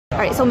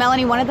right, so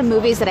Melanie, one of the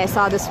movies that I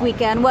saw this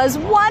weekend was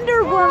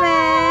Wonder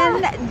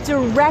Woman,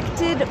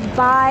 directed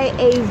by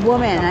a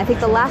woman. And I think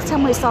the last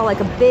time we saw like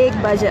a big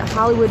budget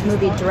Hollywood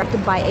movie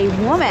directed by a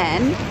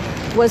woman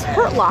was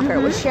Hurt Locker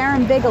with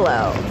Kathryn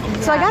Bigelow.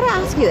 So I gotta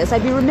ask you this.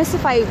 I'd be remiss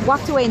if I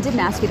walked away and didn't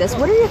ask you this.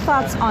 What are your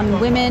thoughts on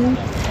women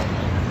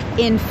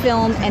in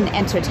film and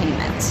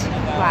entertainment?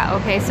 Wow,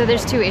 okay, so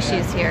there's two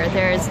issues here.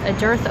 There's a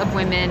dearth of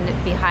women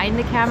behind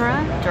the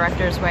camera,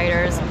 directors,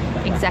 writers,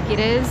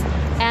 executives,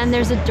 and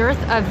there's a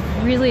dearth of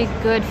really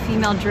good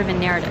female-driven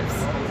narratives.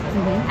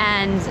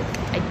 And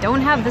I don't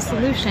have the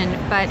solution,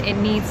 but it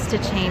needs to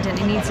change, and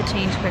it needs to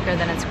change quicker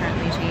than it's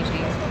currently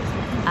changing.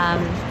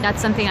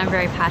 That's something I'm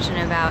very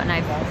passionate about, and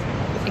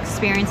I've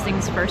experienced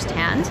things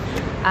firsthand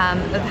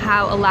of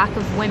how a lack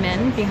of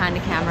women behind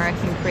the camera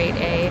can create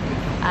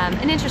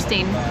an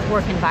interesting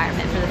work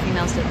environment for the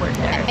females to work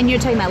there. And you're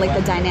talking about like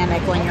the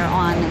dynamic when you're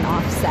on and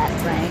off set,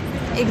 right?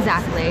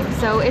 Exactly.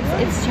 So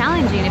it's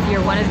challenging if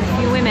you're one of the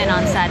few women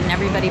on set and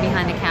everybody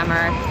behind the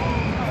camera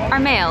are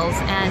males.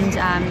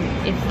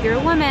 And if you're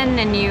a woman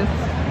and you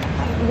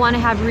want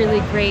to have really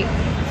great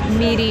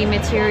meaty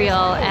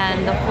material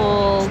and the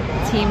whole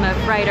team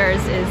of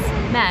writers is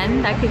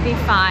men, that could be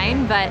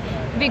fine, but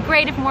it'd be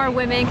great if more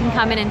women can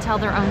come in and tell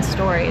their own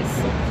stories,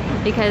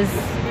 because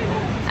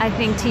I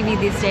think TV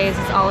these days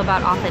is all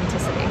about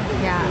authenticity.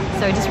 Yeah.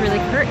 So I just really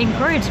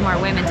encourage more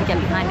women to get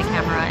behind the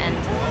camera and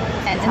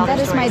tell that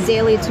their is my stories.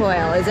 daily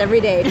toil, is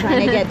every day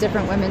trying to get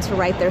different women to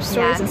write their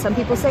stories. Yeah. And some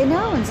people say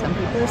no, and some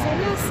people say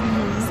yes.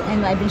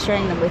 And I've been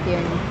sharing them with you,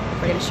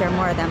 and we're going to share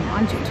more of them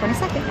on June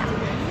 22nd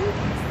now.